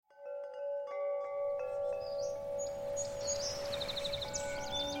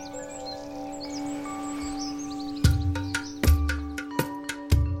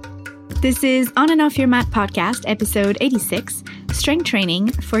This is On and Off Your Mat podcast, episode 86, Strength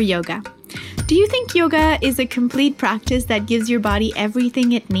Training for Yoga. Do you think yoga is a complete practice that gives your body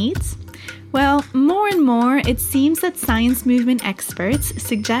everything it needs? Well, more and more, it seems that science movement experts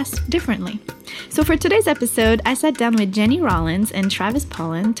suggest differently. So for today's episode, I sat down with Jenny Rollins and Travis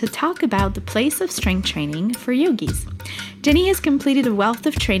Pollan to talk about the place of strength training for yogis. Jenny has completed a wealth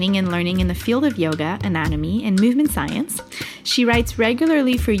of training and learning in the field of yoga, anatomy, and movement science. She writes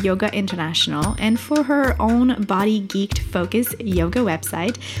regularly for Yoga International and for her own Body Geeked Focus yoga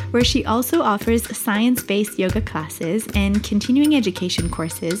website, where she also offers science-based yoga classes and continuing education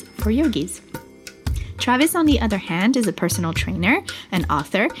courses for yogis. Travis, on the other hand, is a personal trainer, an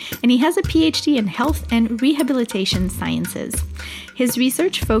author, and he has a PhD in health and rehabilitation sciences. His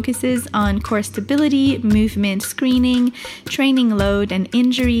research focuses on core stability, movement screening, training load, and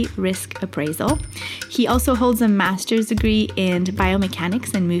injury risk appraisal. He also holds a master's degree in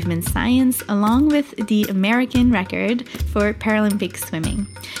biomechanics and movement science, along with the American record for Paralympic swimming.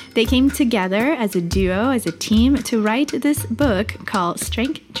 They came together as a duo, as a team, to write this book called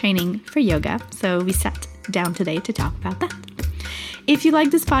Strength Training for Yoga. So we sat down today to talk about that. If you like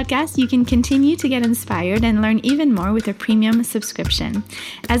this podcast, you can continue to get inspired and learn even more with a premium subscription.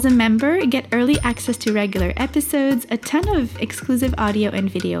 As a member, get early access to regular episodes, a ton of exclusive audio and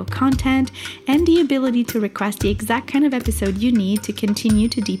video content, and the ability to request the exact kind of episode you need to continue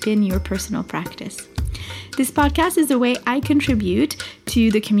to deepen your personal practice. This podcast is a way I contribute to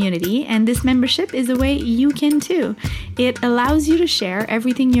the community, and this membership is a way you can too. It allows you to share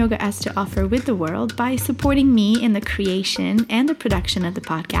everything yoga has to offer with the world by supporting me in the creation and the production of the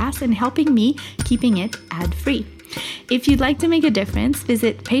podcast and helping me keeping it ad-free. If you'd like to make a difference,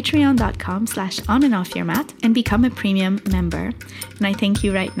 visit patreon.com/onandoffyourmat and become a premium member. And I thank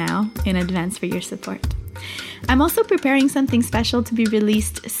you right now in advance for your support. I'm also preparing something special to be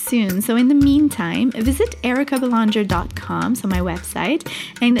released soon. So in the meantime, visit ericabelanger.com, so my website,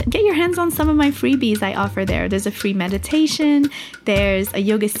 and get your hands on some of my freebies I offer there. There's a free meditation, there's a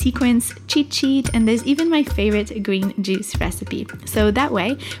yoga sequence cheat sheet, and there's even my favorite green juice recipe. So that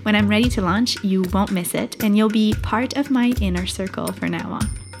way, when I'm ready to launch, you won't miss it, and you'll be part of my inner circle from now on.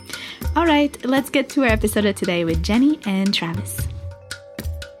 All right, let's get to our episode of today with Jenny and Travis.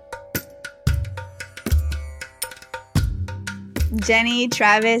 Jenny,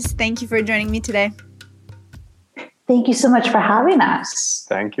 Travis, thank you for joining me today. Thank you so much for having us.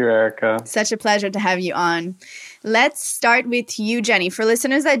 Thank you, Erica. Such a pleasure to have you on. Let's start with you, Jenny. For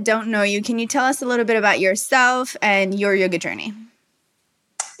listeners that don't know you, can you tell us a little bit about yourself and your yoga journey?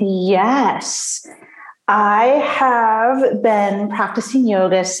 Yes. I have been practicing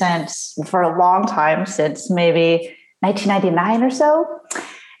yoga for a long time, since maybe 1999 or so.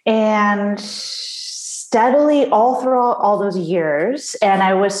 And steadily all throughout all those years. And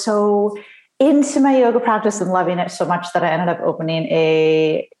I was so into my yoga practice and loving it so much that I ended up opening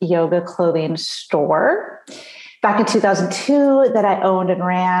a yoga clothing store back in 2002 that I owned and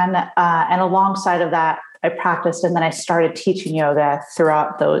ran. And alongside of that, I practiced, and then I started teaching yoga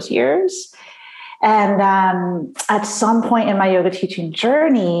throughout those years. And at some point in my yoga teaching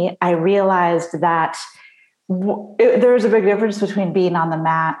journey, I realized that there's a big difference between being on the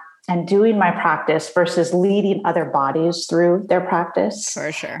mat and doing my practice versus leading other bodies through their practice.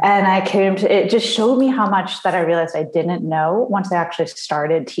 For sure. And it just showed me how much that I realized I didn't know once I actually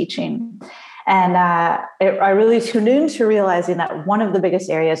started teaching. And I really tuned into realizing that one of the biggest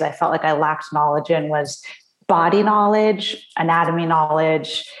areas I felt like I lacked knowledge in was body knowledge, anatomy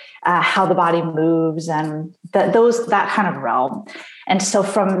knowledge, how the body moves, and that kind of realm. And so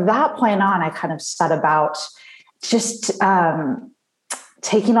from that point on, I kind of set about just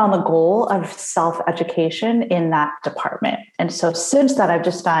taking on the goal of self-education in that department. And so since that, I've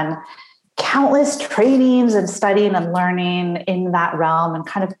just done countless trainings and studying and learning in that realm, and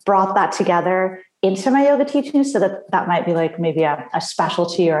kind of brought that together into my yoga teaching, so that might be like maybe a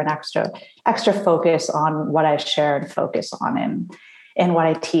specialty or an extra focus on what I share and focus on in what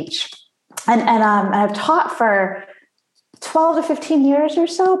I teach. And I've taught for 12 to 15 years or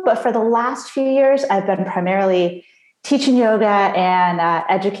so, but for the last few years, I've been primarily teaching yoga and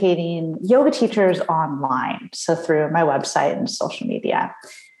educating yoga teachers online. So through my website and social media.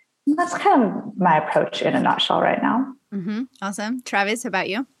 And that's kind of my approach in a nutshell right now. Mm-hmm. Awesome. Travis, how about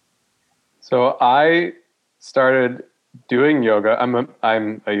you? So I started doing yoga.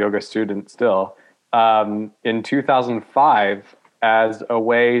 I'm a yoga student still. In 2005, as a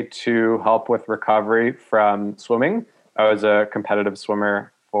way to help with recovery from swimming. I was a competitive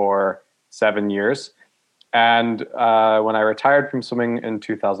swimmer for 7 years. And when I retired from swimming in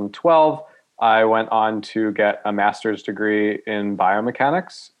 2012, I went on to get a master's degree in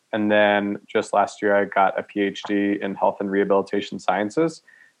biomechanics And then just last year, I got a PhD in health and rehabilitation sciences.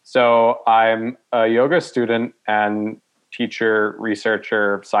 So I'm a yoga student and teacher,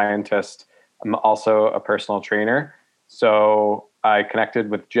 researcher, scientist. I'm also a personal trainer. So I connected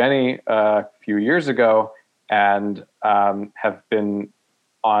with Jenny a few years ago and have been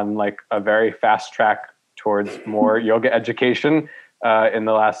on like a very fast track towards more yoga education in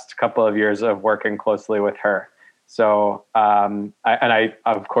the last couple of years of working closely with her. So I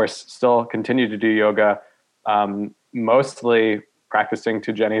of course still continue to do yoga, mostly practicing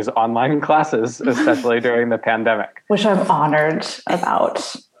to Jenny's online classes, especially during the pandemic, which I'm honored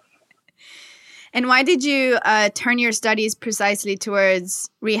about. And why did you turn your studies precisely towards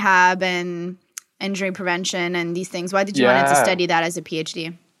rehab and injury prevention and these things? Why did you want to study that as a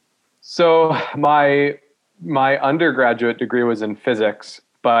PhD? So my undergraduate degree was in physics,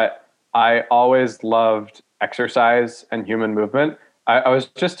 but I always loved exercise and human movement. I was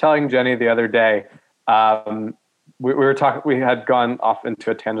just telling Jenny the other day, we were talking, we had gone off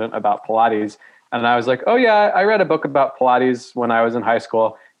into a tangent about Pilates, and I was like, oh yeah, I read a book about Pilates when I was in high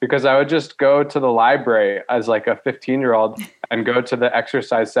school, because I would just go to the library as like a 15-year-old and go to the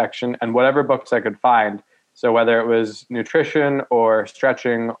exercise section and whatever books I could find. So whether it was nutrition or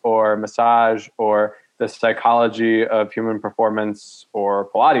stretching or massage or the psychology of human performance or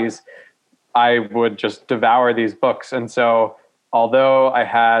Pilates, I would just devour these books. And so although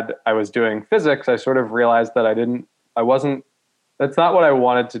I was doing physics, I sort of realized that that's not what I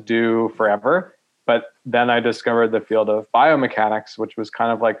wanted to do forever. But then I discovered the field of biomechanics, which was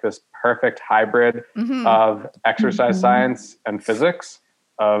kind of like this perfect hybrid of exercise science and physics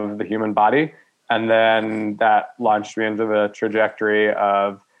of the human body. And then that launched me into the trajectory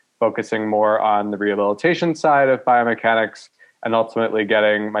of focusing more on the rehabilitation side of biomechanics and ultimately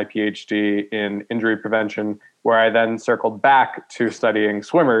getting my PhD in injury prevention, where I then circled back to studying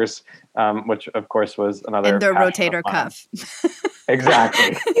swimmers, which of course was another. And the rotator cuff.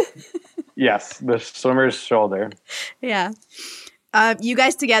 Exactly. Yes, the swimmer's shoulder. Yeah. You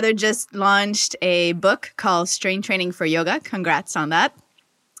guys together just launched a book called Strength Training for Yoga. Congrats on that.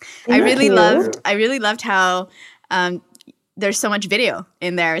 I really loved how there's so much video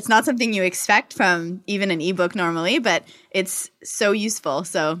in there. It's not something you expect from even an ebook normally, but it's so useful.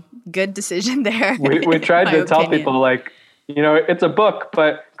 So good decision there. We tried to tell people, like, you know, it's a book,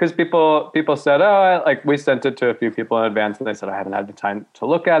 but because people said, oh, like we sent it to a few people in advance and they said, I haven't had the time to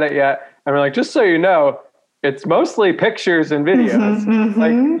look at it yet. And we're like, just so you know, it's mostly pictures and videos.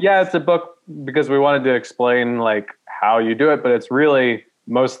 Like, yeah, it's a book because we wanted to explain like how you do it, but it's really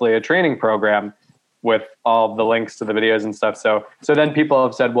mostly a training program with all the links to the videos and stuff. So then people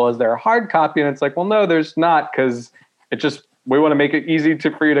have said, well, is there a hard copy? And it's like, well, no, there's not, because we want to make it easy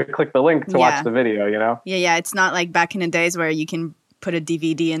for you to click the link to watch the video, you know? Yeah. It's not like back in the days where you can put a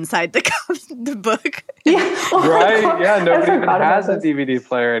DVD inside the book. Yeah. Right? Yeah, nobody even has a DVD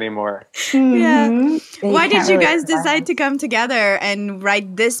player anymore. Yeah. Why did you guys decide to come together and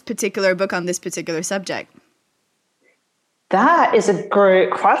write this particular book on this particular subject? That is a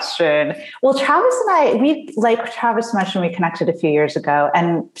great question. Well, Travis and I, like Travis mentioned, we connected a few years ago.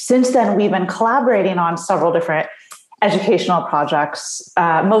 And since then, we've been collaborating on several different educational projects,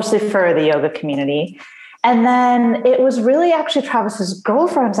 mostly for the yoga community. And then it was really actually Travis's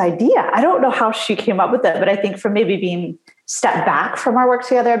girlfriend's idea. I don't know how she came up with it, but I think from maybe being stepped back from our work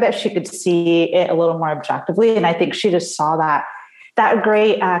together a bit, she could see it a little more objectively. And I think she just saw that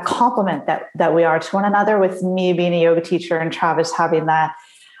great compliment that we are to one another, with me being a yoga teacher and Travis having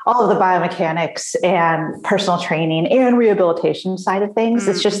all of the biomechanics and personal training and rehabilitation side of things.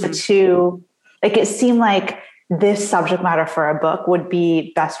 It's just the two, like it seemed like this subject matter for a book would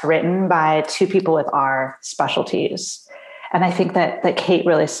be best written by two people with our specialties. And I think that Kate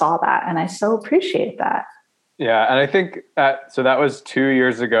really saw that. And I so appreciate that. Yeah. And I think so that was 2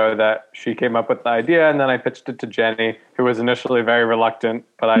 years ago that she came up with the idea. And then I pitched it to Jenny, who was initially very reluctant,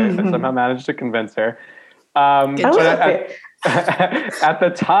 but I somehow managed to convince her. At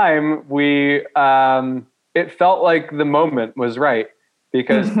the time, it felt like the moment was right,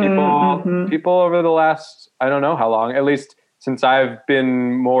 because people over the last, I don't know how long, at least since I've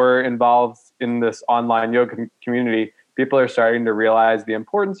been more involved in this online yoga community, people are starting to realize the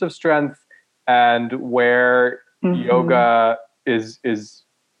importance of strength and where yoga is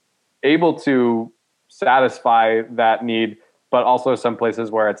able to satisfy that need, but also some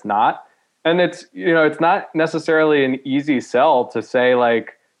places where it's not. And it's not necessarily an easy sell to say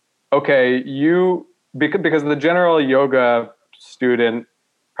like, okay, because the general yoga student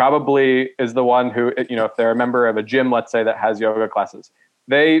probably is the one who, if they're a member of a gym, let's say, that has yoga classes,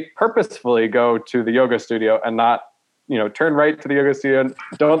 they purposefully go to the yoga studio and not turn right to the yoga studio.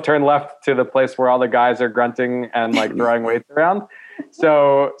 Don't turn left to the place where all the guys are grunting and like throwing weights around.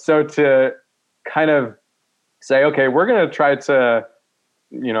 So to kind of say, okay, we're going to try to,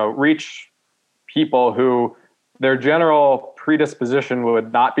 reach people who their general predisposition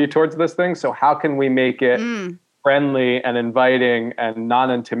would not be towards this thing. So how can we make it friendly and inviting and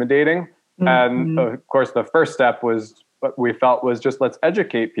non-intimidating? And of course, the first step was what we felt was just let's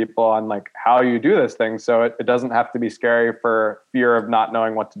educate people on like how you do this thing. So it doesn't have to be scary for fear of not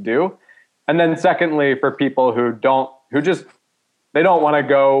knowing what to do. And then secondly, for people who don't want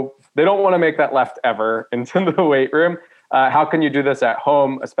to make that left ever into the weight room. How can you do this at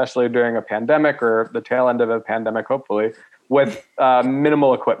home, especially during a pandemic or the tail end of a pandemic, hopefully, with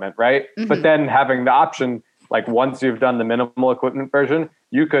minimal equipment, right? But then having the option, like once you've done the minimal equipment version,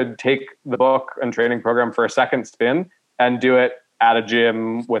 you could take the book and training program for a second spin and do it at a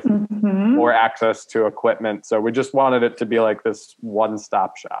gym with more access to equipment. So we just wanted it to be like this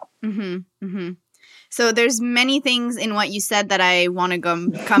one-stop shop. So there's many things in what you said that I want to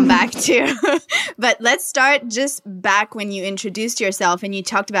come back to. But let's start just back when you introduced yourself and you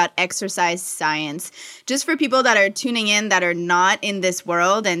talked about exercise science. Just for people that are tuning in that are not in this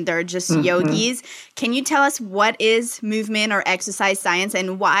world and they're just yogis, can you tell us what is movement or exercise science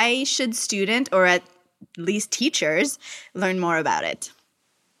and why should students or at least teachers learn more about it?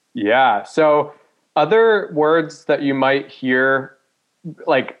 Yeah. So other words that you might hear,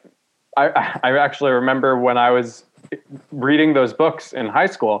 like I actually remember when I was reading those books in high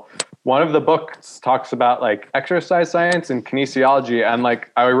school, one of the books talks about like exercise science and kinesiology. And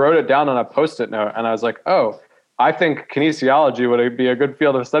like, I wrote it down on a Post-it note and I was like, oh, I think kinesiology would be a good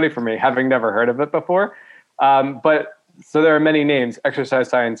field of study for me, having never heard of it before. But so there are many names: exercise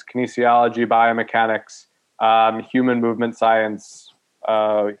science, kinesiology, biomechanics, human movement science,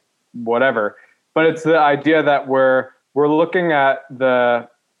 whatever. But it's the idea that we're looking at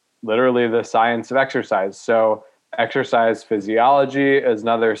literally the science of exercise. So exercise physiology is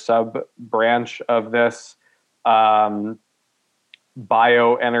another sub-branch of this.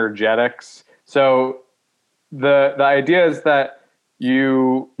 Bioenergetics. So the idea is that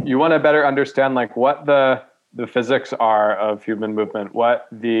you want to better understand like what the physics are of human movement, what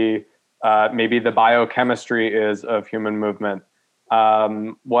the maybe the biochemistry is of human movement,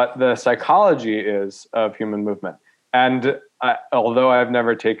 what the psychology is of human movement. And although I've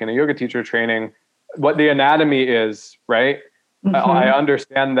never taken a yoga teacher training, what the anatomy is, right? I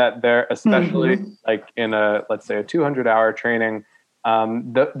understand that there, especially like in let's say a 200-hour training,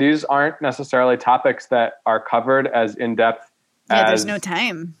 these aren't necessarily topics that are covered as in-depth. Yeah, there's no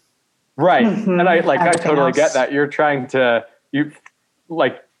time. Right. And I totally get that. You're trying to, you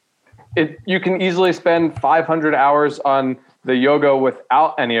can easily spend 500 hours on the yoga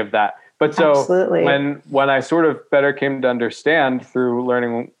without any of that. But so Absolutely. when I sort of better came to understand through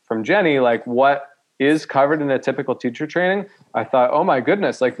learning from Jenny, like what is covered in a typical teacher training, I thought, oh my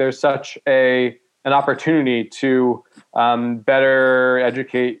goodness, like there's such an opportunity to better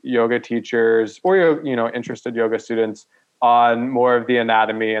educate yoga teachers or interested yoga students on more of the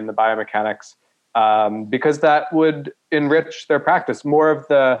anatomy and the biomechanics, because that would enrich their practice. More of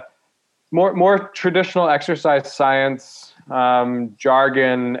the more traditional exercise science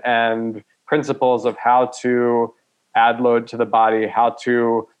jargon and principles of how to add load to the body, how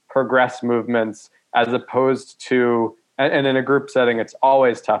to progress movements, as opposed to, and in a group setting, it's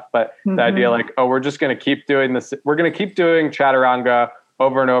always tough, but the idea like, oh, we're just going to keep doing this. We're going to keep doing chaturanga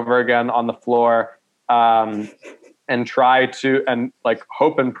over and over again on the floor, and try to, and like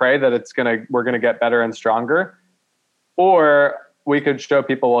hope and pray that we're going to get better and stronger. Or we could show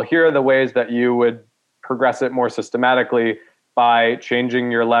people, well, here are the ways that you would progress it more systematically by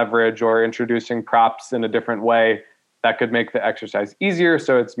changing your leverage or introducing props in a different way that could make the exercise easier.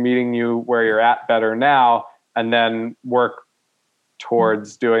 So it's meeting you where you're at better now, and then work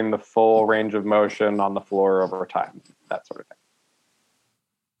towards doing the full range of motion on the floor over time, that sort of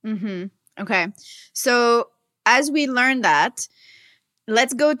thing. Okay. So as we learn that,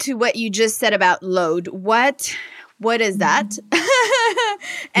 let's go to what you just said about load. What is that?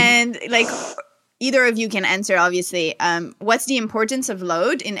 And like, either of you can answer, obviously. What's the importance of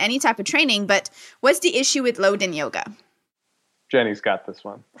load in any type of training, but what's the issue with load in yoga? Jenny's got this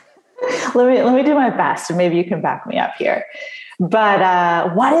one. Let me do my best, and maybe you can back me up here.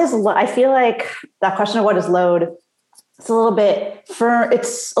 But what is load? I feel like that question of what is load, it's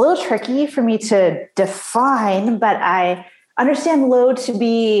a little tricky for me to define, but I understand load to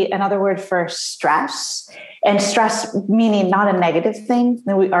be another word for stress. And stress meaning not a negative thing.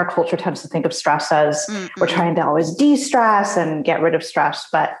 Our culture tends to think of stress as we're trying to always de-stress and get rid of stress.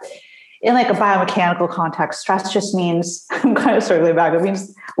 But in like a biomechanical context, stress just means, I'm kind of circling back, it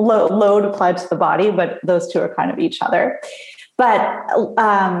means load applied to the body, but those two are kind of each other. But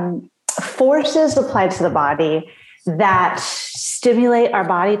forces applied to the body that stimulate our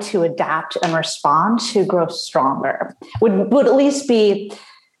body to adapt and respond to grow stronger would at least be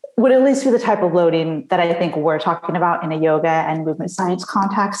the type of loading that I think we're talking about in a yoga and movement science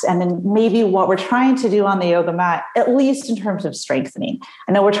context. And then maybe what we're trying to do on the yoga mat, at least in terms of strengthening.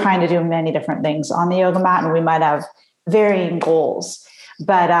 I know we're trying to do many different things on the yoga mat, and we might have varying goals.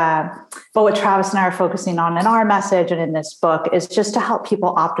 But what Travis and I are focusing on in our message and in this book is just to help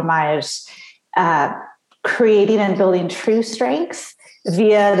people optimize creating and building true strength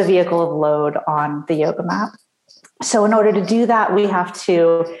via the vehicle of load on the yoga mat. So in order to do that, we have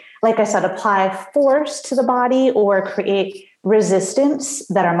to, like I said, apply force to the body or create resistance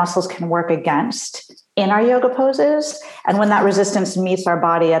that our muscles can work against in our yoga poses. And when that resistance meets our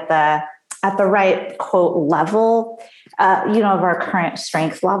body at the right, quote, level, of our current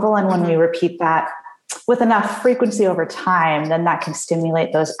strength level. And when we repeat that with enough frequency over time, then that can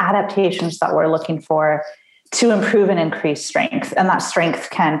stimulate those adaptations that we're looking for to improve and increase strength. And that strength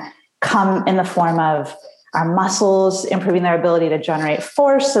can come in the form of our muscles improving their ability to generate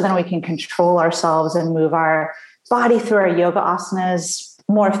force, so then we can control ourselves and move our body through our yoga asanas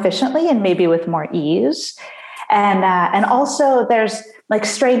more efficiently and maybe with more ease. And also there's like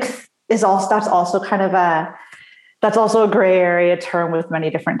strength is also, that's also a gray area term with many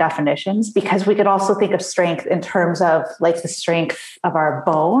different definitions, because we could also think of strength in terms of like the strength of our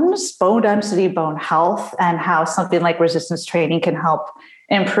bones, bone density, bone health, and how something like resistance training can help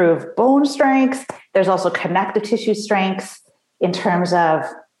improve bone strength. There's also connective tissue strength in terms of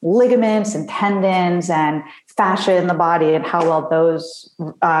ligaments and tendons and fascia in the body and how well those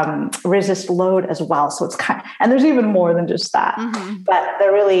resist load as well. So it's and there's even more than just that. Mm-hmm. But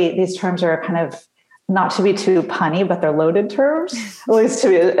these terms are kind of, not to be too punny, but they're loaded terms, at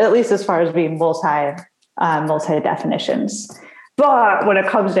least as far as being multi definitions. But when it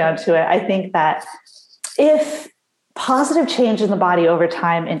comes down to it, I think that if positive change in the body over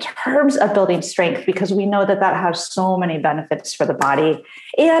time in terms of building strength, because we know that has so many benefits for the body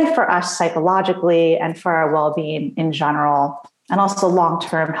and for us psychologically and for our well-being in general, and also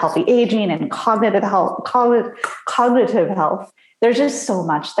long-term healthy aging and cognitive health. There's just so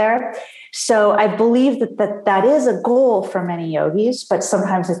much there. So I believe that is a goal for many yogis, but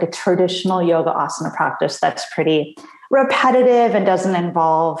sometimes like a traditional yoga asana practice that's pretty repetitive and doesn't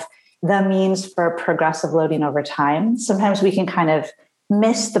involve the means for progressive loading over time. Sometimes we can kind of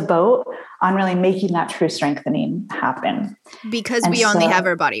miss the boat on really making that true strengthening happen. Because we only have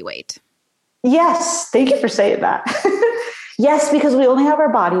our body weight. Yes. Thank you for saying that. Yes, because we only have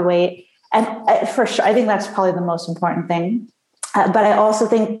our body weight. And for sure, I think that's probably the most important thing. But I also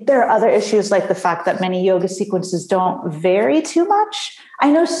think there are other issues like the fact that many yoga sequences don't vary too much. I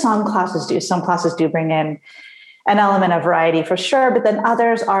know some classes do. Some classes do bring in an element of variety for sure, but then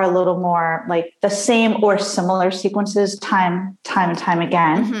others are a little more like the same or similar sequences time and time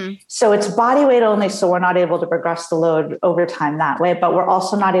again. Mm-hmm. So it's body weight only. So we're not able to progress the load over time that way, but we're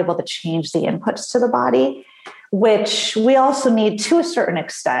also not able to change the inputs to the body, which we also need to a certain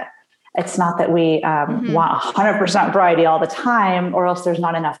extent. It's not that we want 100% variety all the time, or else there's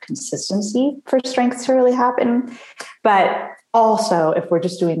not enough consistency for strength to really happen. But also, if we're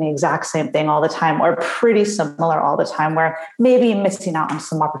just doing the exact same thing all the time or pretty similar all the time, we're maybe missing out on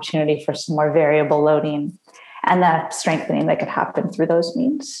some opportunity for some more variable loading and the strengthening that could happen through those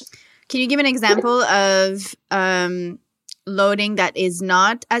means. Can you give an example of loading that is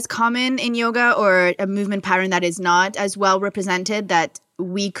not as common in yoga, or a movement pattern that is not as well represented that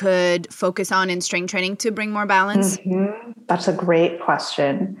we could focus on in strength training to bring more balance? Mm-hmm. That's a great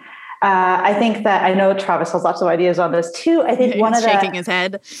question. I think that I know Travis has lots of ideas on this too. I think He's shaking his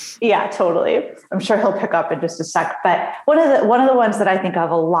head. Yeah, totally. I'm sure he'll pick up in just a sec. But one of the ones that I think of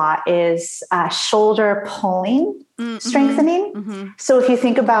a lot is shoulder pulling, strengthening. Mm-hmm. So if you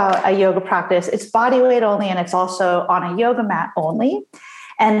think about a yoga practice, it's body weight only, and it's also on a yoga mat only.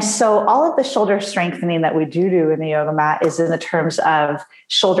 And so all of the shoulder strengthening that we do in the yoga mat is in the terms of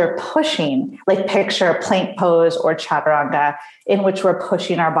shoulder pushing, like picture plank pose or chaturanga, in which we're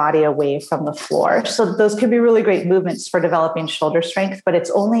pushing our body away from the floor. So those can be really great movements for developing shoulder strength, but it's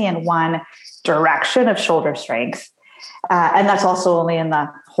only in one direction of shoulder strength. And that's also only in the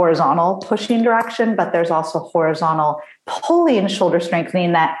horizontal pushing direction, but there's also horizontal pulling shoulder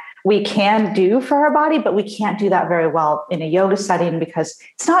strengthening that we can do for our body, but we can't do that very well in a yoga setting because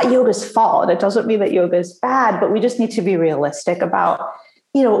it's not yoga's fault. It doesn't mean that yoga is bad, but we just need to be realistic about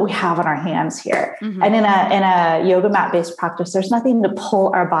what we have on our hands here. Mm-hmm. And in a yoga mat based practice, there's nothing to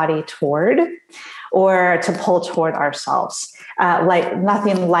pull our body toward or to pull toward ourselves.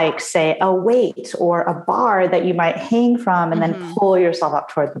 Nothing like, say, a weight or a bar that you might hang from and then pull yourself up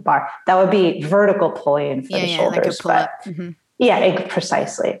toward the bar. That would be vertical pulling for the shoulders. Like a Yeah,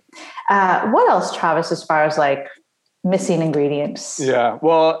 precisely. What else, Travis, as far as like missing ingredients? Yeah.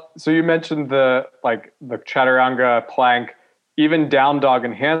 Well, so you mentioned the chaturanga plank, even down dog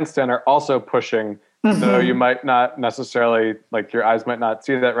and handstand are also pushing. So you might not necessarily, like your eyes might not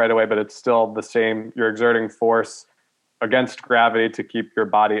see that right away, but it's still the same. You're exerting force against gravity to keep your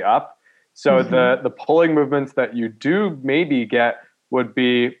body up. So the pulling movements that you do maybe get would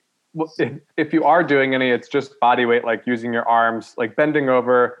be, if you are doing any, it's just body weight, like using your arms, like bending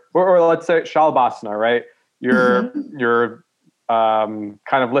over, or let's say Shalabhasana, right? You're kind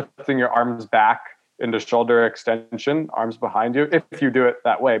of lifting your arms back into shoulder extension, arms behind you, if you do it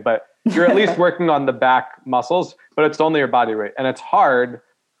that way. But you're at least working on the back muscles, but it's only your body weight. And it's hard,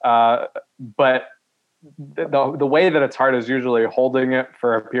 but the way that it's hard is usually holding it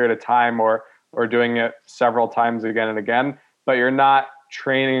for a period of time or doing it several times again and again. But you're not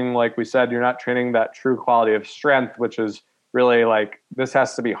training, like we said, you're not training that true quality of strength, which is really like, this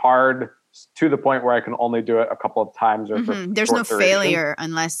has to be hard to the point where I can only do it a couple of times. Or there's no failure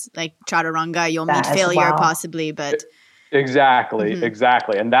unless, like chaturanga, you'll meet failure possibly, but exactly.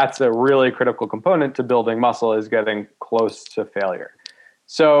 And that's a really critical component to building muscle, is getting close to failure.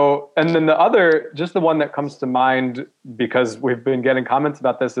 So, and then the one that comes to mind, because we've been getting comments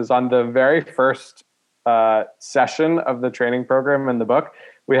about this, is on the very first session of the training program in the book,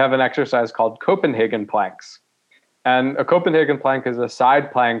 we have an exercise called Copenhagen planks. And a Copenhagen plank is a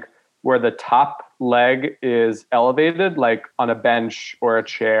side plank where the top leg is elevated, like on a bench or a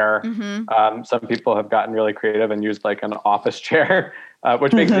chair. Some people have gotten really creative and used like an office chair,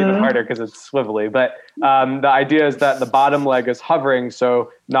 which makes it even harder because it's swivelly. But the idea is that the bottom leg is hovering.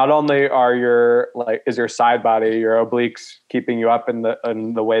 So not only is your side body, your obliques keeping you up in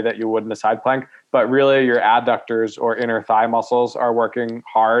the way that you would in a side plank, but really your adductors or inner thigh muscles are working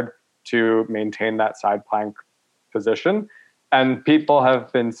hard to maintain that side plank position. And people have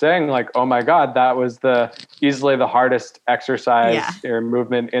been saying like, oh my God, that was easily the hardest exercise or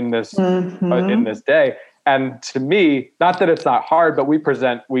movement in this day. And to me, not that it's not hard, but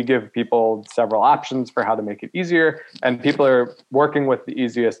we give people several options for how to make it easier. And people are working with the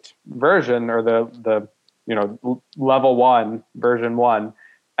easiest version, or the level 1, version 1,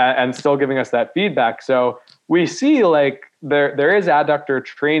 and still giving us that feedback. So we see like there is adductor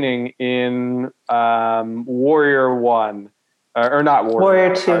training in Warrior 1. Or not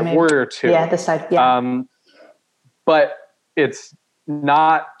Warrior 2. Warrior 2. Yeah, the side. Yeah. But it's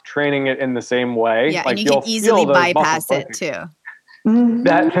not training it in the same way. Yeah, like, and you can easily bypass it too.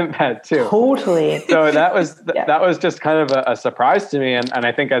 That too. Totally. So that was just kind of a surprise to me. And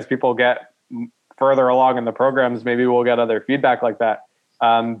I think as people get further along in the programs, maybe we'll get other feedback like that.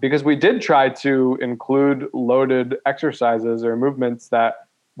 Because we did try to include loaded exercises or movements that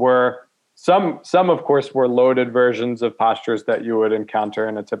were Some of course were loaded versions of postures that you would encounter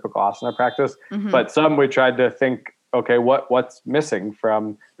in a typical asana practice, but some we tried to think, okay, what's missing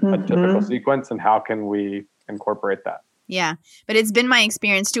from a typical sequence, and how can we incorporate that? Yeah, but it's been my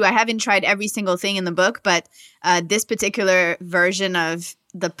experience too. I haven't tried every single thing in the book, but this particular version of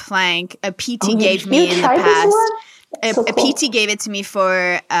the plank, a PT gave me in the past. A PT gave it to me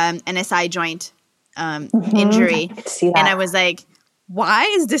for an SI joint injury, and I was like, why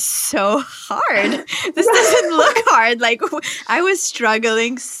is this so hard? This doesn't look hard. Like, I was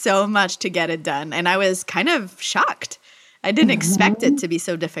struggling so much to get it done, and I was kind of shocked. I didn't expect it to be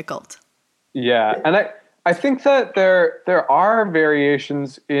so difficult. Yeah, and I think that there are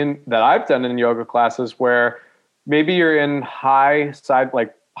variations that I've done in yoga classes where maybe you're in high side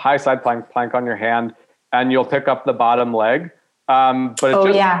plank on your hand, and you'll pick up the bottom leg, but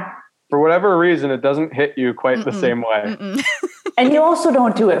for whatever reason, it doesn't hit you quite the same way. And you also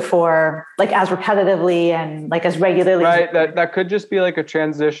don't do it for like as repetitively and like as regularly. Right. That could just be like a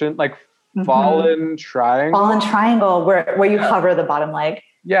transition, like fallen triangle. Fallen triangle where you hover the bottom leg.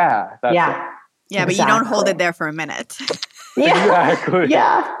 Yeah. Yeah, but you don't hold it there for a minute. Yeah. Exactly.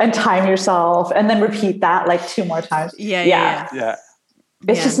 Yeah. And time yourself and then repeat that like 2 more times. Yeah.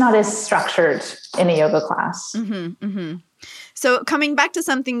 It's just not as structured in a yoga class. So coming back to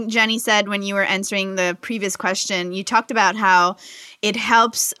something Jenny said when you were answering the previous question, you talked about how it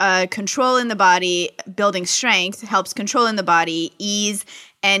helps control in the body, building strength, helps control in the body, ease,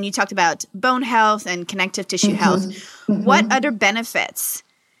 and you talked about bone health and connective tissue health. What other benefits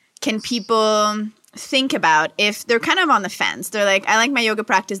can people think about if they're kind of on the fence. They're like, I like my yoga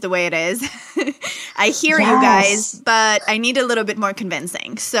practice the way it is. I hear you guys, but I need a little bit more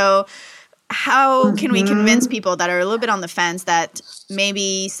convincing. So how can we convince people that are a little bit on the fence that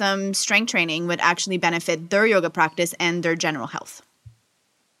maybe some strength training would actually benefit their yoga practice and their general health?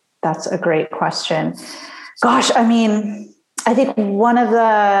 That's a great question. Gosh, I mean, I think one of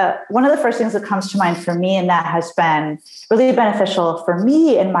the first things that comes to mind for me, and that has been really beneficial for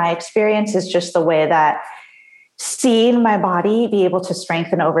me in my experience, is just the way that seeing my body be able to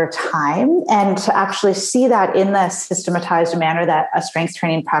strengthen over time, and to actually see that in the systematized manner that a strength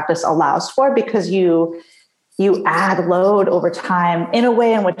training practice allows for, because you add load over time in a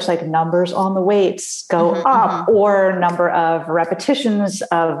way in which like numbers on the weights go up, or number of repetitions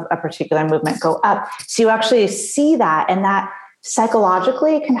of a particular movement go up. So you actually see that, and that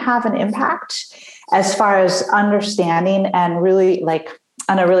psychologically can have an impact as far as understanding and really like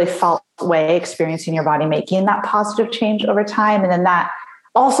in a really felt way experiencing your body making that positive change over time. And then that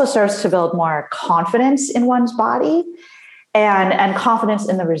also starts to build more confidence in one's body and confidence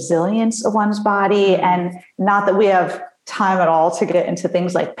in the resilience of one's body. And not that we have time at all to get into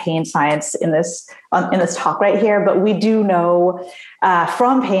things like pain science in this talk right here, but we do know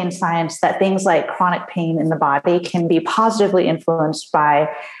from pain science that things like chronic pain in the body can be positively influenced by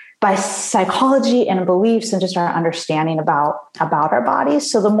psychology and beliefs and just our understanding about our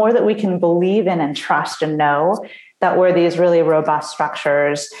bodies. So the more that we can believe in and trust and know that we're these really robust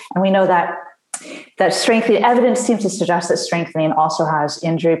structures, and we know that strengthening, evidence seems to suggest that strengthening also has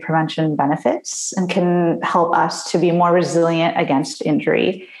injury prevention benefits and can help us to be more resilient against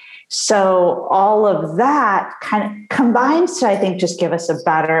injury. So all of that kind of combines to, I think, just give us a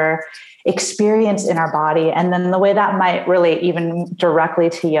better experience in our body. And then the way that might relate even directly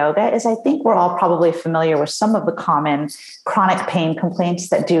to yoga is, I think we're all probably familiar with some of the common chronic pain complaints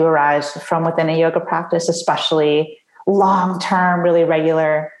that do arise from within a yoga practice, especially long-term, really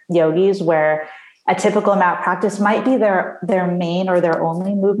regular yogis, where a typical mat practice might be their main or their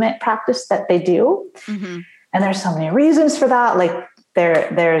only movement practice that they do. And there's so many reasons for that. Like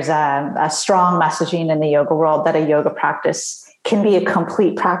there's a strong messaging in the yoga world that a yoga practice can be a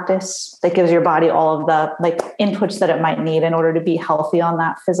complete practice that gives your body all of the like inputs that it might need in order to be healthy on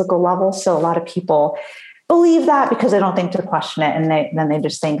that physical level. So a lot of people believe that because they don't think to question it. And then they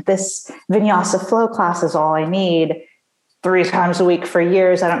just think this vinyasa flow class is all I need 3 times a week for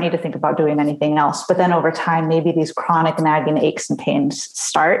years. I don't need to think about doing anything else. But then over time, maybe these chronic nagging aches and pains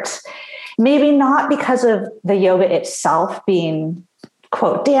start. Maybe not because of the yoga itself being,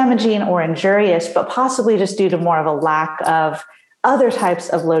 quote, damaging or injurious, but possibly just due to more of a lack of other types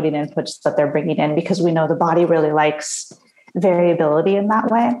of loading inputs that they're bringing in, because we know the body really likes variability in that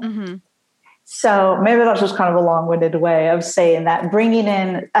way. So maybe that's just kind of a long-winded way of saying that bringing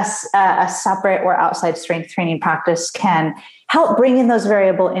in a separate or outside strength training practice can help bring in those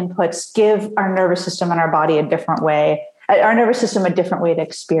variable inputs, give our nervous system and our body a different way to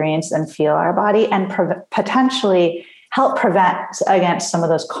experience and feel our body, and potentially help prevent against some of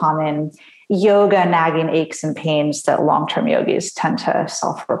those common yoga nagging aches and pains that long-term yogis tend to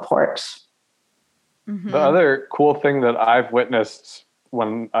self-report. The other cool thing that I've witnessed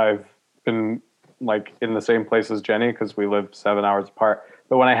when I've been like in the same place as Jenny, because we live 7 hours apart,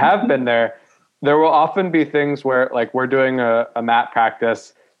 but when I have been there will often be things where like we're doing a mat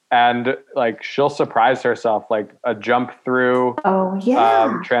practice and like she'll surprise herself, like a jump through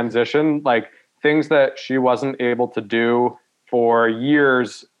transition, like things that she wasn't able to do for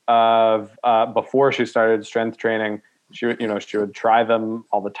years of before she started strength training. She would try them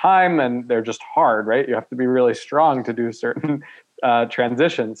all the time, and they're just hard, right? You have to be really strong to do certain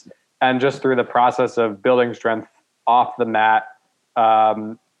transitions. And just through the process of building strength off the mat,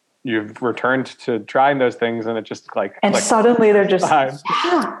 you've returned to trying those things, and it just suddenly they're just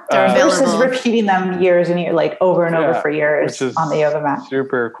versus repeating them years and years, like over and over for years on the yoga mat.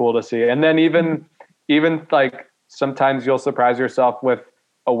 Super cool to see. And then even like sometimes you'll surprise yourself with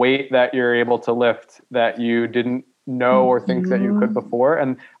a weight that you're able to lift that you didn't know or think that you could before.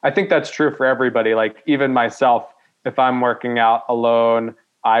 And I think that's true for everybody. Like even myself, if I'm working out alone,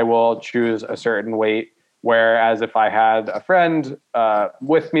 I will choose a certain weight. Whereas if I had a friend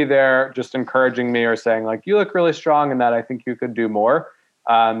with me there, just encouraging me or saying like, you look really strong and that I think you could do more.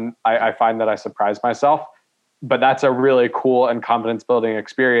 I find that I surprise myself, but that's a really cool and confidence building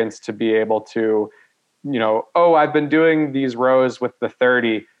experience to be able to, I've been doing these rows with the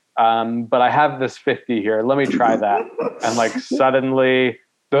 30, but I have this 50 here. Let me try that. And like suddenly,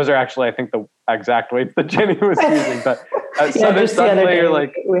 those are actually, I think, the exact weights that Jenny was using, but suddenly you're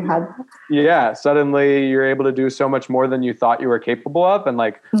like, suddenly you're able to do so much more than you thought you were capable of. And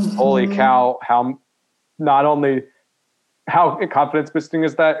like, holy cow, how not only how confidence boosting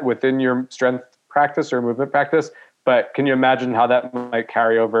is that within your strength practice or movement practice, but can you imagine how that might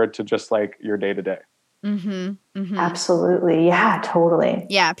carry over to just like your day to day? Absolutely. Yeah, totally.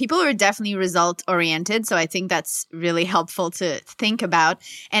 Yeah, people are definitely result oriented. So I think that's really helpful to think about.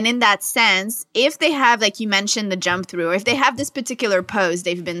 And in that sense, if they have, like you mentioned, the jump through, or if they have this particular pose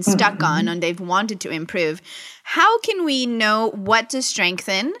they've been stuck on and they've wanted to improve, how can we know what to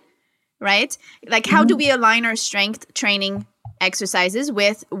strengthen, right? Like, how do we align our strength training exercises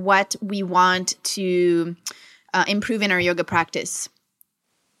with what we want to improve in our yoga practice?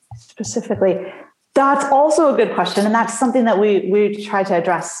 Specifically, that's also a good question. And that's something that we try to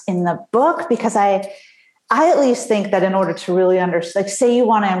address in the book, because I at least think that in order to really understand, like say you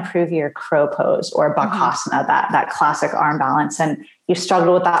want to improve your crow pose or Bakasana, that classic arm balance, and you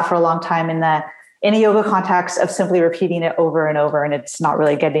struggled with that for a long time in a yoga context of simply repeating it over and over, and it's not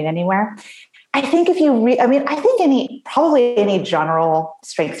really getting anywhere. I think if you I think probably any general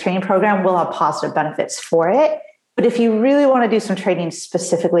strength training program will have positive benefits for it. But if you really want to do some training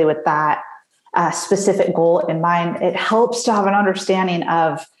specifically with that specific goal in mind, it helps to have an understanding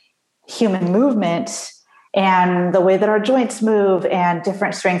of human movement and the way that our joints move and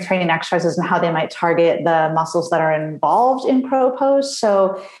different strength training exercises and how they might target the muscles that are involved in crow pose.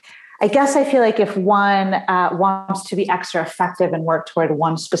 So I guess I feel like if one wants to be extra effective and work toward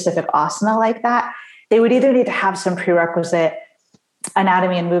one specific asana like that, they would either need to have some prerequisite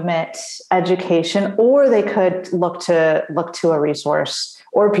anatomy and movement education, or they could look to a resource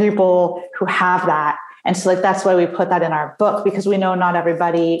or people who have that. And so like, that's why we put that in our book, because we know not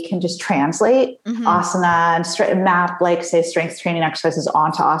everybody can just translate asana and map, like say strength training exercises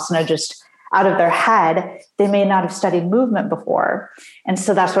onto asana just out of their head. They may not have studied movement before. And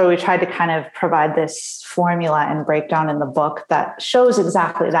so that's why we tried to kind of provide this formula and breakdown in the book that shows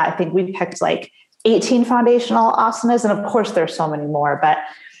exactly that. I think we picked like 18 foundational asanas. And of course there's so many more, but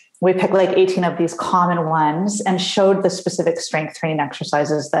we picked like 18 of these common ones and showed the specific strength training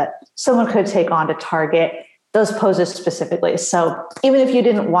exercises that someone could take on to target those poses specifically. So even if you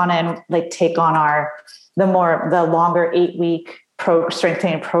didn't want to like take on the longer 8-week strength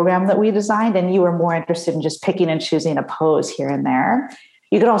training program that we designed, and you were more interested in just picking and choosing a pose here and there,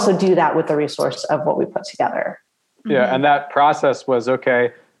 you could also do that with the resource of what we put together. Yeah. And that process was,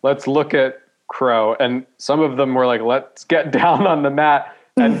 okay, let's look at crow. And some of them were like, let's get down on the mat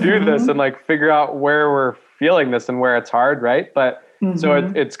and do this and like figure out where we're feeling this and where it's hard. Right. But so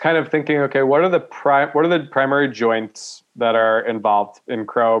it's kind of thinking, okay, what are the primary joints that are involved in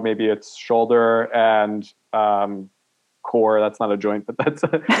crow? Maybe it's shoulder and core. That's not a joint, but that's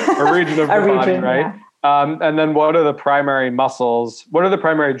a region of the body. Right. Yeah. And then what are the primary muscles? What are the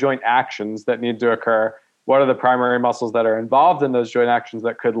primary joint actions that need to occur? What are the primary muscles that are involved in those joint actions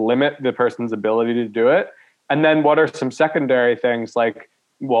that could limit the person's ability to do it? And then what are some secondary things like,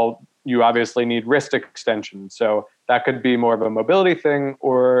 well, you obviously need wrist extension. So that could be more of a mobility thing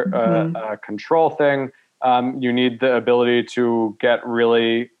or a control thing. You need the ability to get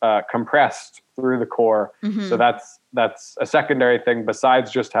really compressed through the core. So that's a secondary thing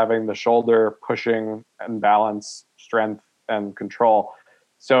besides just having the shoulder pushing and balance, strength and control.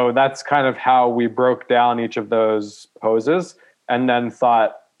 So that's kind of how we broke down each of those poses, and then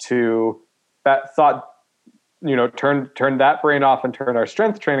turned that brain off and turned our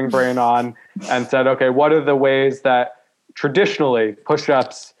strength training brain on and said, okay, what are the ways that traditionally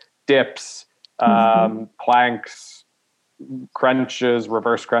push-ups, dips, planks, crunches,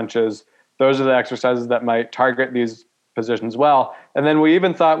 reverse crunches, those are the exercises that might target these positions well. And then we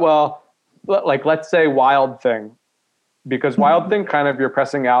even thought, well, like, let's say wild thing. Because wild thing, kind of you're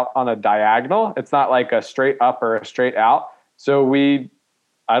pressing out on a diagonal. It's not like a straight up or a straight out. So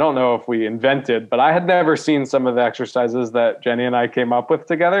I don't know if we invented, but I had never seen some of the exercises that Jenny and I came up with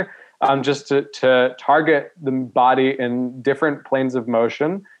together, just to target the body in different planes of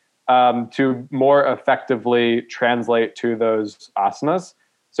motion, to more effectively translate to those asanas.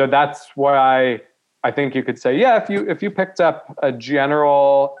 So that's why I think you could say, yeah, if you picked up a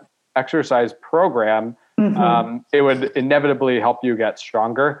general exercise program, it would inevitably help you get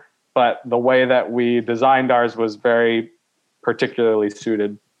stronger. But the way that we designed ours was very particularly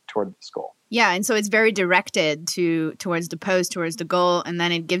suited toward this goal. Yeah. And so it's very directed towards the pose, towards the goal. And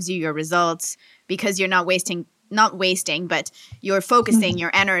then it gives you your results because you're not wasting, but you're focusing your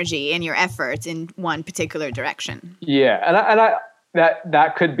energy and your efforts in one particular direction. Yeah. And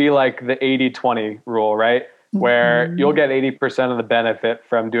that could be like the 80-20 rule, right? Where you'll get 80% of the benefit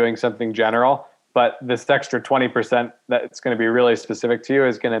from doing something general, but this extra 20% that's going to be really specific to you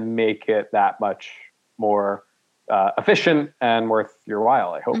is going to make it that much more efficient and worth your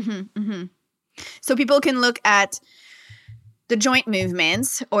while, I hope. So people can look at the joint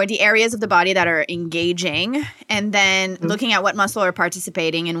movements or the areas of the body that are engaging, and then looking at what muscle are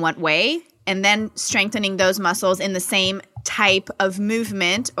participating in what way, and then strengthening those muscles in the same type of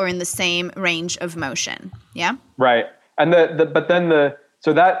movement or in the same range of motion. Yeah. Right. And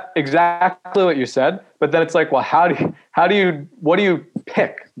so that exactly what you said, but then it's like, well, what do you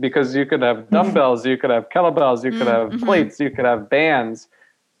pick? Because you could have dumbbells, you could have kettlebells, you could have plates, you could have bands.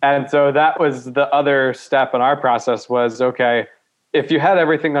 And so that was the other step in our process was, okay, if you had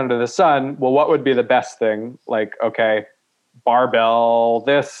everything under the sun, well, what would be the best thing? Like, okay, barbell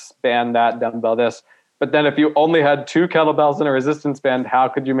this, band that, dumbbell this. But then if you only had 2 kettlebells and a resistance band, how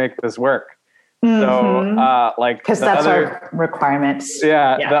could you make this work? So, because that's our requirements.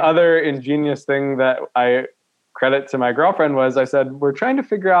 Yeah. The other ingenious thing that I credit to my girlfriend was I said, we're trying to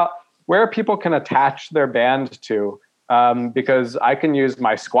figure out where people can attach their band to, because I can use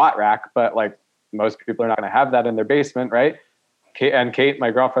my squat rack, but like most people are not going to have that in their basement. Right. Kate, my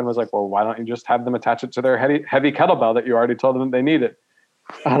girlfriend, was like, well, why don't you just have them attach it to their heavy kettlebell that you already told them they needed?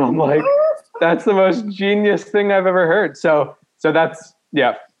 And I'm like, that's the most genius thing I've ever heard. So that's,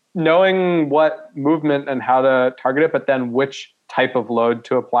 knowing what movement and how to target it, but then which type of load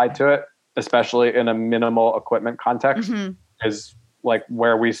to apply to it, especially in a minimal equipment context, is like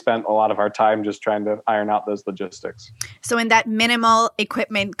where we spent a lot of our time just trying to iron out those logistics. So in that minimal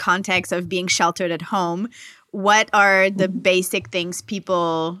equipment context of being sheltered at home, what are the basic things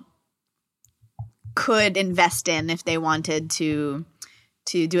people could invest in if they wanted to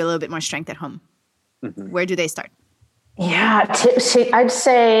do a little bit more strength at home? Where do they start? Yeah, I'd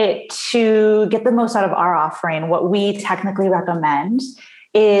say to get the most out of our offering, what we technically recommend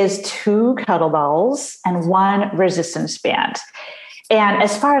is 2 kettlebells and 1 resistance band. And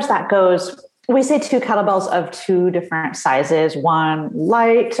as far as that goes, we say 2 kettlebells of 2 different sizes, 1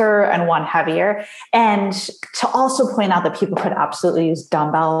 lighter and 1 heavier. And to also point out that people could absolutely use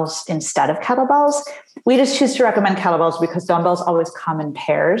dumbbells instead of kettlebells. We just choose to recommend kettlebells because dumbbells always come in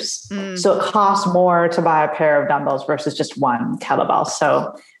pairs. So it costs more to buy a pair of dumbbells versus just 1 kettlebell.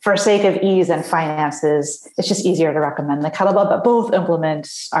 So for sake of ease and finances, it's just easier to recommend the kettlebell, but both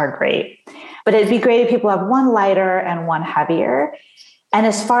implements are great. But it'd be great if people have 1 lighter and 1 heavier. And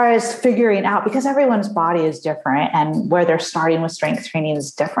as far as figuring out, because everyone's body is different and where they're starting with strength training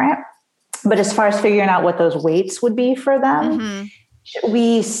is different, but as far as figuring out what those weights would be for them,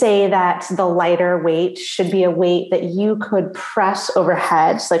 we say that the lighter weight should be a weight that you could press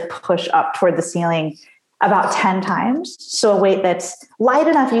overhead, so like push up toward the ceiling about 10 times. So a weight that's light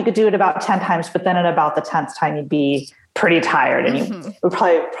enough, you could do it about 10 times, but then at about the 10th time, you'd be pretty tired and you would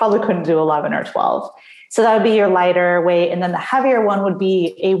probably couldn't do 11 or 12. So that would be your lighter weight. And then the heavier one would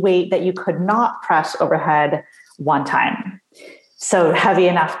be a weight that you could not press overhead 1 time. So heavy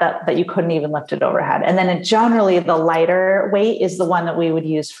enough that you couldn't even lift it overhead. And then generally the lighter weight is the one that we would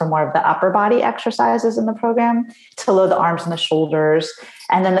use for more of the upper body exercises in the program to load the arms and the shoulders.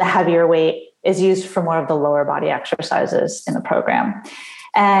 And then the heavier weight is used for more of the lower body exercises in the program.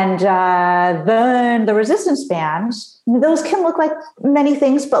 And then the resistance bands, those can look like many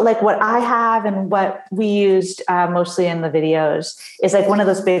things, but like what I have and what we used mostly in the videos is like one of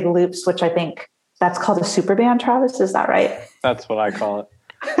those big loops, which I think that's called a super band, Travis. Is that right? That's what I call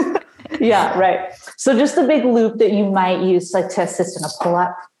it. Yeah, right. So just the big loop that you might use like to assist in a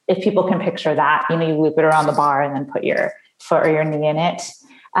pull-up, if people can picture that, you loop it around the bar and then put your foot or your knee in it.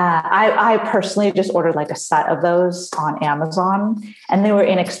 I personally just ordered like a set of those on Amazon and they were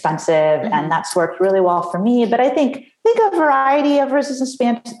inexpensive and that's worked really well for me. But I think a variety of resistance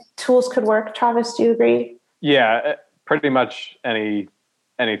band tools could work. Travis, do you agree? Yeah, pretty much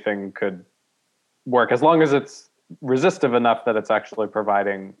anything could work as long as it's resistive enough that it's actually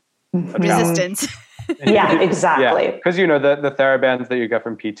providing resistance. Yeah, exactly. Yeah, because the TheraBands that you get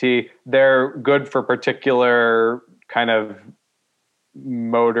from PT, they're good for particular kind of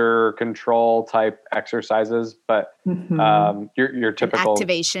motor control type exercises, but your typical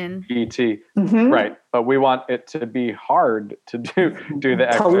activation PT, right? But we want it to be hard to do the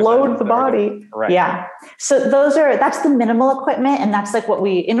to load the body, right? Yeah. So that's the minimal equipment, and that's like what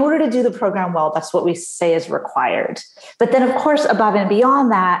in order to do the program well, that's what we say is required. But then, of course, above and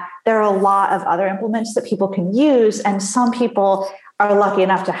beyond that, there are a lot of other implements that people can use, and some people are lucky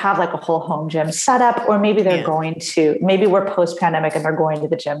enough to have like a whole home gym setup, or maybe maybe we're post-pandemic and they're going to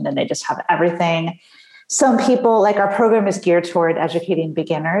the gym and they just have everything. Some people, like our program is geared toward educating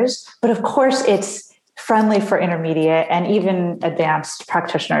beginners, but of course it's friendly for intermediate and even advanced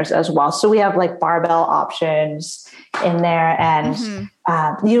practitioners as well. So we have like barbell options in there and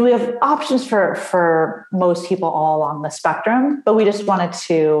we have options for most people all along the spectrum, but we just wanted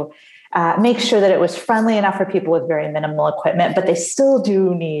to make sure that it was friendly enough for people with very minimal equipment, but they still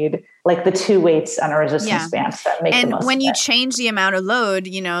do need like the 2 weights and a resistance band to make the most. And when you change the amount of load,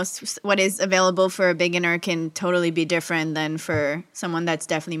 what is available for a beginner can totally be different than for someone that's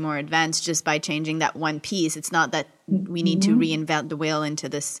definitely more advanced just by changing that one piece. It's not that we need to reinvent the wheel into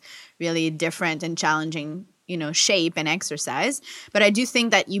this really different and challenging, shape and exercise. But I do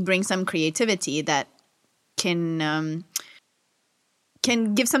think that you bring some creativity that can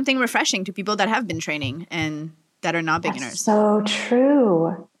give something refreshing to people that have been training and that are not beginners. That's so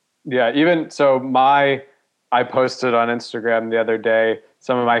true. Yeah, even so I posted on Instagram the other day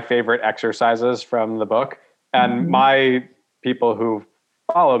some of my favorite exercises from the book. And my people who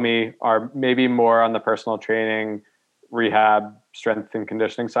follow me are maybe more on the personal training, rehab, strength and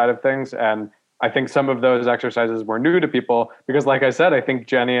conditioning side of things. And I think some of those exercises were new to people because, like I said, I think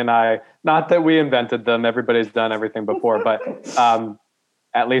Jenny and I, not that we invented them, everybody's done everything before, but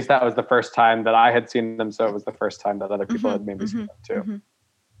at least that was the first time that I had seen them. So it was the first time that other people had maybe seen them too.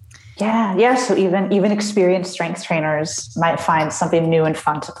 Yeah. So even experienced strength trainers might find something new and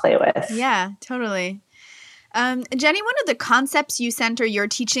fun to play with. Yeah, totally. Jenny, one of the concepts you center your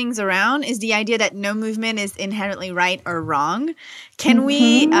teachings around is the idea that no movement is inherently right or wrong. Can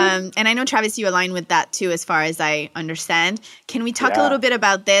we, and I know, Travis, you align with that too, as far as I understand. Can we talk a little bit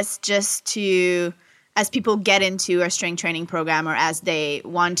about this just to, as people get into a strength training program or as they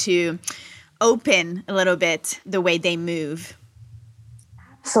want to open a little bit the way they move?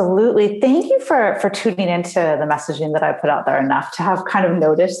 Absolutely. Thank you for tuning into the messaging that I put out there enough to have kind of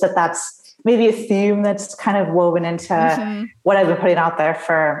noticed that that's maybe a theme that's kind of woven into what I've been putting out there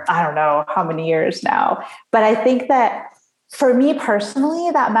for, I don't know how many years now. But I think that for me personally,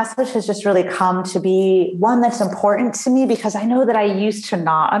 that message has just really come to be one that's important to me because I know that I used to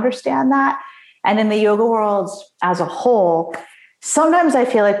not understand that. And in the yoga world as a whole, sometimes I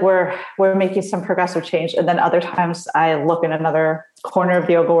feel like we're making some progressive change. And then other times I look in another corner of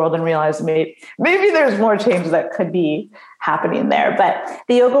the yoga world and realize maybe there's more change that could be happening there. But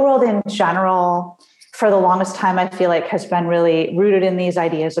the yoga world in general, for the longest time, I feel like has been really rooted in these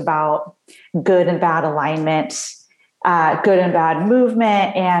ideas about good and bad alignment, good and bad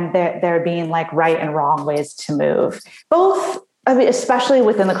movement, and there being like right and wrong ways to move. Both, I mean, especially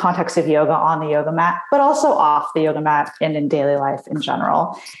within the context of yoga on the yoga mat, but also off the yoga mat and in daily life in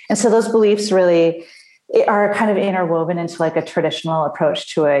general. And so those beliefs really are kind of interwoven into like a traditional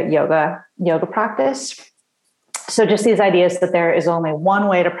approach to a yoga practice. So just these ideas that there is only one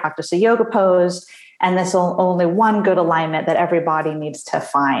way to practice a yoga pose, and there's only one good alignment that everybody needs to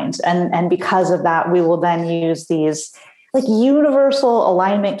find. And because of that, we will then use these like universal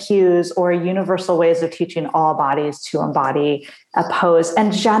alignment cues or universal ways of teaching all bodies to embody a pose.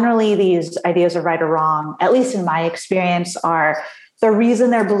 And generally these ideas of right or wrong, at least in my experience, are the reason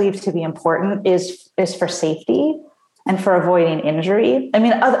they're believed to be important is for safety and for avoiding injury. I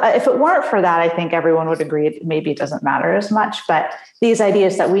mean, if it weren't for that, I think everyone would agree maybe it doesn't matter as much. But these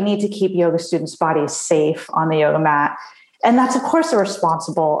ideas that we need to keep yoga students' bodies safe on the yoga mat. And that's, of course, a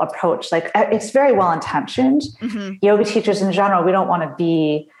responsible approach. Like, it's very well-intentioned. Yoga teachers in general, we don't want to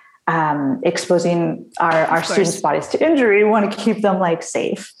be exposing our students' bodies to injury. We want to keep them like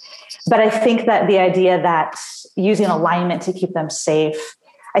safe. But I think that the idea that using alignment to keep them safe,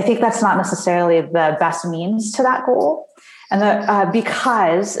 I think that's not necessarily the best means to that goal. And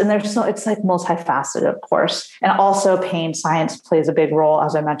because it's like multifaceted, of course. And also pain science plays a big role,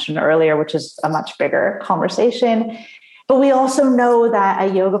 as I mentioned earlier, which is a much bigger conversation. But we also know that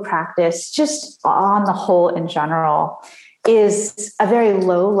a yoga practice, just on the whole in general, is a very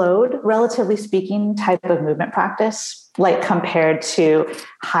low load, relatively speaking, type of movement practice, like compared to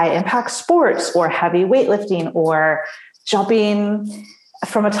high impact sports or heavy weightlifting or jumping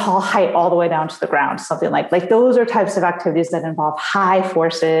from a tall height all the way down to the ground, something like those are types of activities that involve high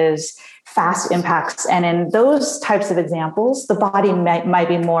forces, fast impacts. And in those types of examples, the body might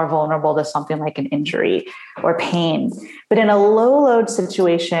be more vulnerable to something like an injury or pain. But in a low load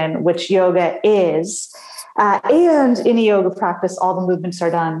situation, which yoga is, and in a yoga practice, all the movements are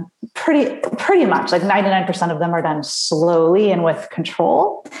done pretty much, like 99% of them are done slowly and with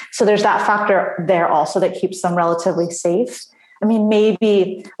control. So there's that factor there also that keeps them relatively safe. I mean,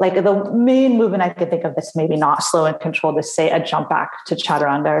 maybe like the main movement I could think of that's maybe not slow and controlled is, say, a jump back to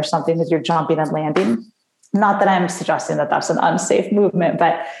chaturanga or something that you're jumping and landing. Not that I'm suggesting that that's an unsafe movement,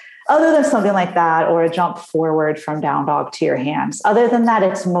 but other than something like that, or a jump forward from down dog to your hands, other than that,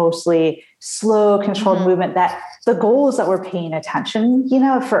 it's mostly slow, controlled movement that the goal is that we're paying attention,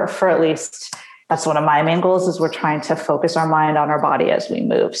 for at least that's one of my main goals, is we're trying to focus our mind on our body as we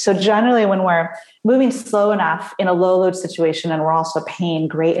move. So generally when we're moving slow enough in a low load situation, and we're also paying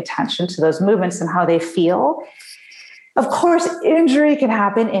great attention to those movements and how they feel, of course, injury can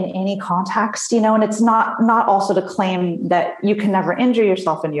happen in any context, and it's not also to claim that you can never injure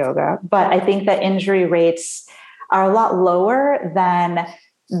yourself in yoga, but I think that injury rates are a lot lower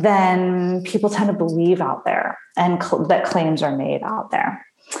than people tend to believe out there, and that claims are made out there.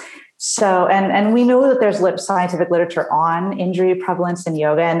 So, and we know that there's scientific literature on injury prevalence in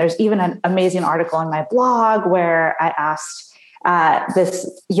yoga, and there's even an amazing article in my blog where I asked this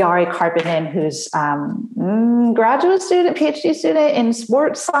Jari Karppinen, who's graduate student, PhD student in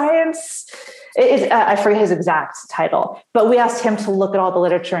sports science. I forget his exact title, but we asked him to look at all the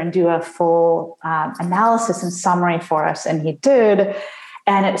literature and do a full analysis and summary for us, and he did.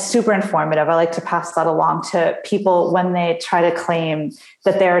 And it's super informative. I like to pass that along to people when they try to claim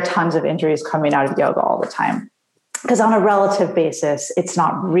that there are tons of injuries coming out of yoga all the time. Because on a relative basis, it's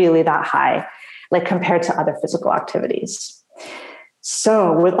not really that high, like compared to other physical activities.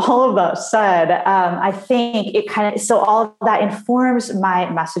 So with all of that said, I think all of that informs my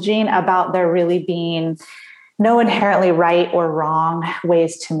messaging about there really being no inherently right or wrong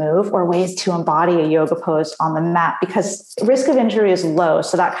ways to move or ways to embody a yoga pose on the mat, because risk of injury is low.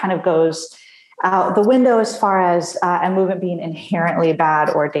 So that kind of goes out the window as far as a movement being inherently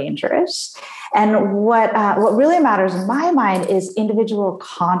bad or dangerous. And what really matters in my mind is individual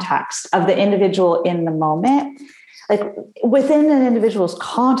context of the individual in the moment. Like within an individual's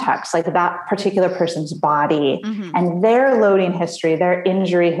context, like that particular person's body and their loading history, their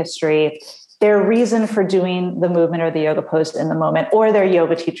injury history, their reason for doing the movement or the yoga pose in the moment, or their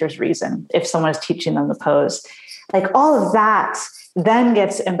yoga teacher's reason, if someone is teaching them the pose, like all of that then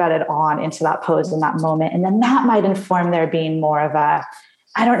gets embedded on into that pose in that moment. And then that might inform there being more of a,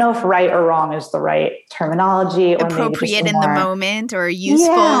 I don't know if right or wrong is the right terminology, or appropriate in the moment, or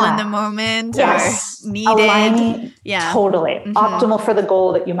useful in the moment, or needed. Aligning, totally. Optimal for the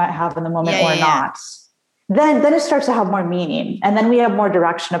goal that you might have in the moment or not. Then it starts to have more meaning. And then we have more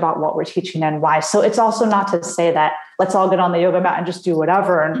direction about what we're teaching and why. So it's also not to say that let's all get on the yoga mat and just do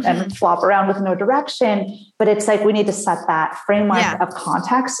whatever and flop around with no direction. But it's like we need to set that framework of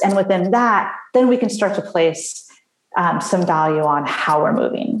context. And within that, then we can start to place some value on how we're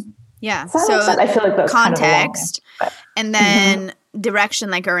moving. Yeah. So I feel like that's context, kind of and then direction,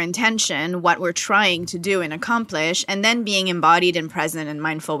 like our intention, what we're trying to do and accomplish, and then being embodied and present and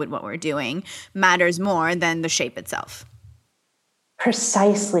mindful with what we're doing matters more than the shape itself.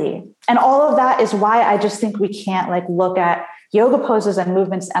 Precisely. And all of that is why I just think we can't look at yoga poses and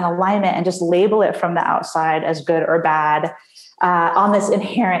movements and alignment and just label it from the outside as good or bad on this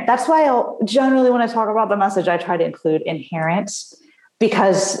inherent. That's why I'll generally, when I talk about the message, I try to include inherent,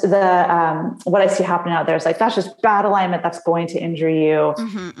 because what I see happening out there is that's just bad alignment that's going to injure you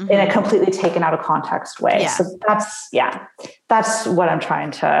in a completely taken out of context way. Yeah. So that's what I'm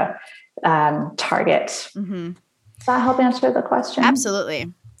trying to target. Does that help answer the question?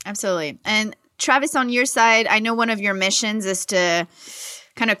 Absolutely. And Travis, on your side, I know one of your missions is to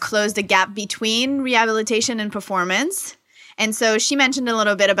kind of close the gap between rehabilitation and performance. And so she mentioned a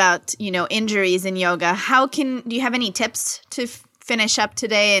little bit about, injuries in yoga. Do you have any tips to finish up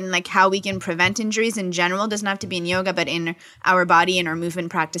today, and how we can prevent injuries in general? It doesn't have to be in yoga, but in our body and our movement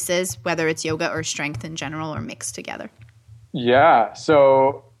practices, whether it's yoga or strength in general or mixed together. Yeah.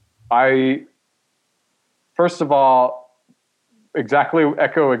 So I, first of all,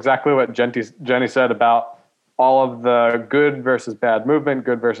 echo exactly what Jenny said about all of the good versus bad movement,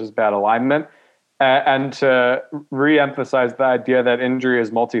 good versus bad alignment. And to reemphasize the idea that injury is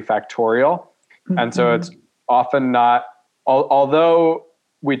multifactorial. And so it's often not, although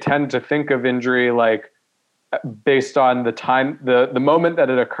we tend to think of injury based on the time, the moment that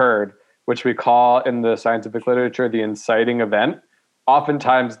it occurred, which we call in the scientific literature the inciting event,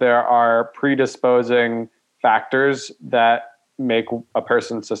 oftentimes there are predisposing factors that make a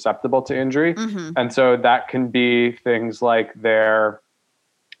person susceptible to injury. And so that can be things like their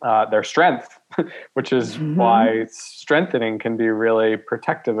strength, which is why strengthening can be really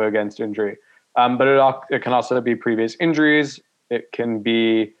protective against injury. But it can also be previous injuries. It can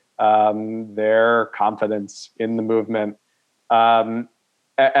be their confidence in the movement.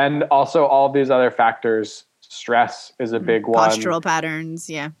 And also all of these other factors. Stress is a big one. Postural patterns,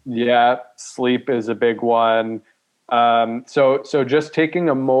 Yeah, sleep is a big one. So just taking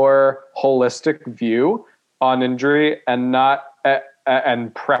a more holistic view on injury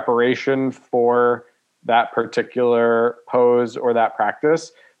and preparation for that particular pose or that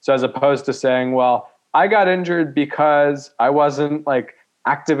practice. So as opposed to saying, well, I got injured because I wasn't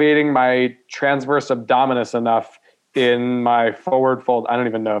activating my transverse abdominis enough in my forward fold. I don't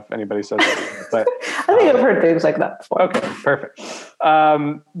even know if anybody says that, but I think I've heard things like that before. Okay, perfect.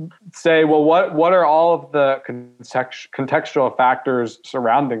 Say, well, what are all of the contextual factors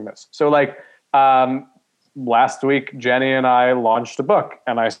surrounding this? So like last week, Jenny and I launched a book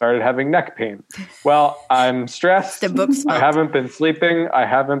and I started having neck pain. Well, I'm stressed. The book's I haven't been sleeping. I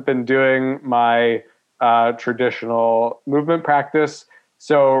haven't been doing my traditional movement practice.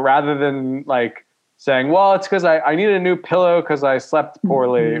 So rather than like saying, well, it's because I need a new pillow because I slept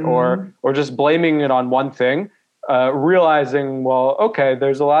poorly, or just blaming it on one thing, realizing, well, okay,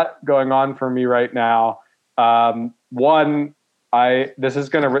 there's a lot going on for me right now. One, this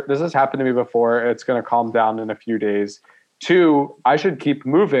has happened to me before. It's going to calm down in a few days. Two, I should keep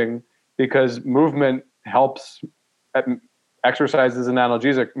moving because movement helps. Exercise is an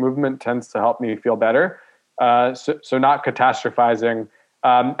analgesic. Movement tends to help me feel better. So not catastrophizing.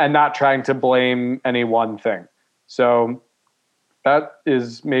 And not trying to blame any one thing. So that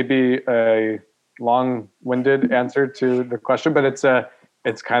is maybe a long-winded answer to the question, but it's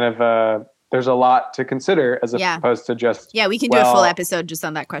kind of there's a lot to consider as opposed to just we can do a full episode just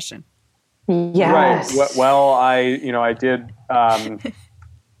on that question. Yes. Right. Well, I did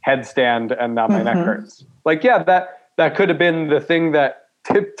headstand and now my neck hurts. Like, that could have been the thing that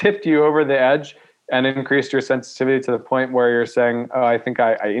tipped you over the edge and increased your sensitivity to the point where you're saying, oh, I think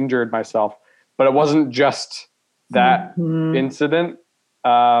I injured myself. But it wasn't just that incident.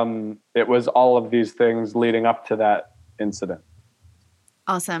 It was all of these things leading up to that incident.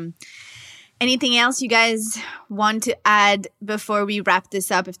 Awesome. Anything else you guys want to add before we wrap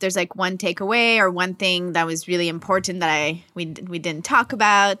this up? If there's like one takeaway or one thing that was really important that we didn't talk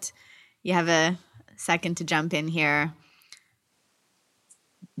about, you have a second to jump in here.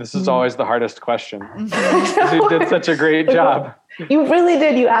 This is always the hardest question. You did such a great job. You really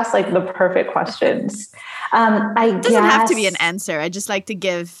did. You asked like the perfect questions. It doesn't have to be an answer. I just like to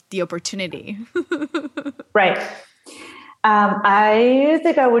give the opportunity. Right. I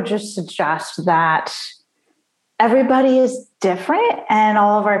think I would just suggest that everybody is different and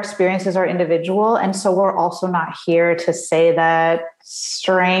all of our experiences are individual. And so we're also not here to say that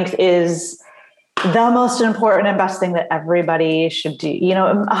strength is the most important and best thing that everybody should do.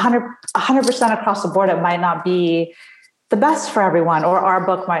 100% across the board, it might not be the best for everyone, or our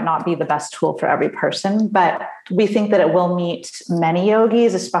book might not be the best tool for every person, but we think that it will meet many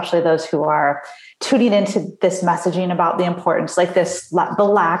yogis, especially those who are tuning into this messaging about the importance, like the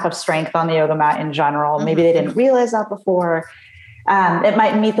lack of strength on the yoga mat in general. Maybe they didn't realize that before. It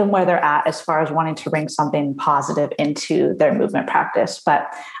might meet them where they're at as far as wanting to bring something positive into their movement practice. But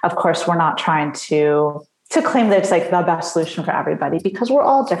of course, we're not trying to claim that it's like the best solution for everybody because we're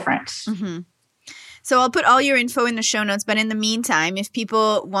all different. Mm-hmm. So I'll put all your info in the show notes. But in the meantime, if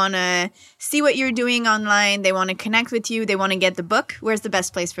people want to see what you're doing online, they want to connect with you, they want to get the book, where's the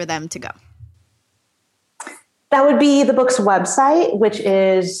best place for them to go? That would be the book's website, which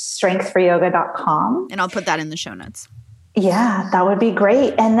is strengthforyoga.com. And I'll put that in the show notes. Yeah, that would be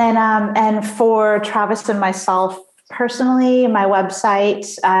great. And then, and for Travis and myself personally, my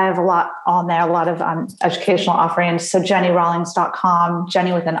website, I have a lot on there, a lot of educational offerings. So jennyrawlings.com,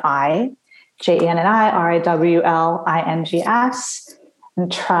 Jenny with an I, JENNI, RAWLINGS.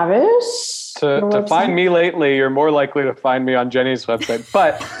 And Travis? To find me lately, you're more likely to find me on Jenny's website.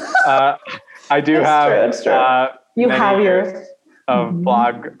 But I do have you have yours of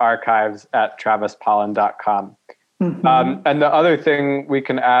blog archives at travispollen.com. And the other thing we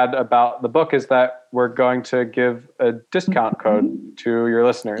can add about the book is that we're going to give a discount code to your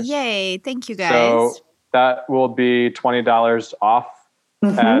listeners. Yay. Thank you, guys. So that will be $20 off.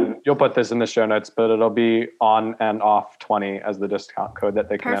 And you'll put this in the show notes, but it'll be on and off 20 as the discount code that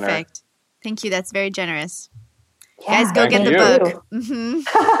they can enter. Perfect. Thank you. That's very generous. Yeah, guys, go get the book.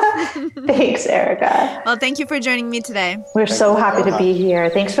 Thanks, Erica. Well, thank you for joining me today. We're so happy to be here.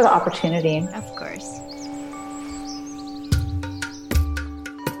 Thanks for the opportunity. Of course.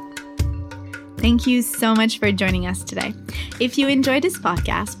 Thank you so much for joining us today. If you enjoyed this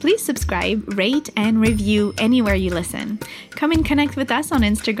podcast, please subscribe, rate, and review anywhere you listen. Come and connect with us on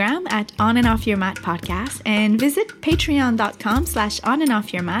Instagram at On and Off Your Mat Podcast, and visit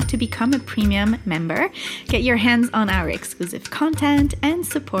patreon.com/onandoffyourmat to become a premium member, get your hands on our exclusive content, and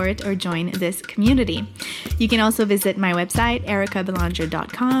support or join this community. You can also visit my website,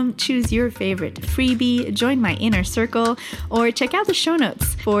 ericabelanger.com, choose your favorite freebie, join my inner circle, or check out the show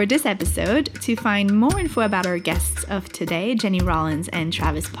notes for this episode to find more info about our guests of today, Jenny Rawlings and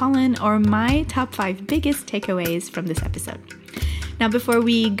Travis Pollen, or my top 5 biggest takeaways from this episode. Now, before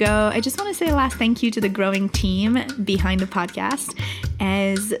we go, I just want to say a last thank you to the growing team behind the podcast,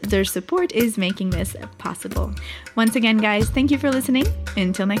 as their support is making this possible. Once again, guys, thank you for listening.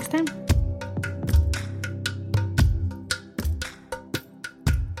 Until next time.